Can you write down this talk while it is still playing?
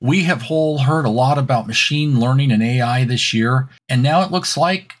We have heard a lot about machine learning and AI this year, and now it looks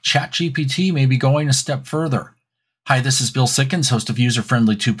like ChatGPT may be going a step further. Hi, this is Bill Sickens, host of User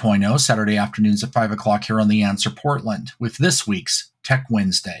Friendly 2.0, Saturday afternoons at 5 o'clock here on The Answer Portland, with this week's Tech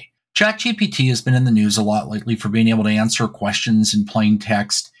Wednesday. ChatGPT has been in the news a lot lately for being able to answer questions in plain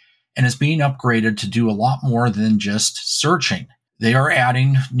text and is being upgraded to do a lot more than just searching. They are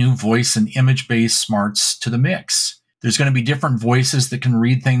adding new voice and image-based smarts to the mix. There's going to be different voices that can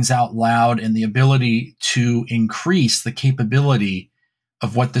read things out loud and the ability to increase the capability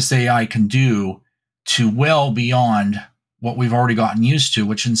of what this AI can do to well beyond what we've already gotten used to,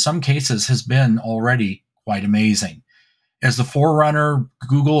 which in some cases has been already quite amazing. As the forerunner,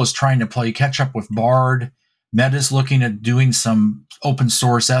 Google is trying to play catch up with Bard. Meta's looking at doing some open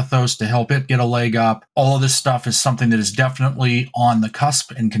source ethos to help it get a leg up. All of this stuff is something that is definitely on the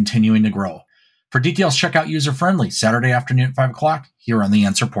cusp and continuing to grow. For details, check out User Friendly, Saturday afternoon at 5 o'clock here on The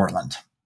Answer Portland.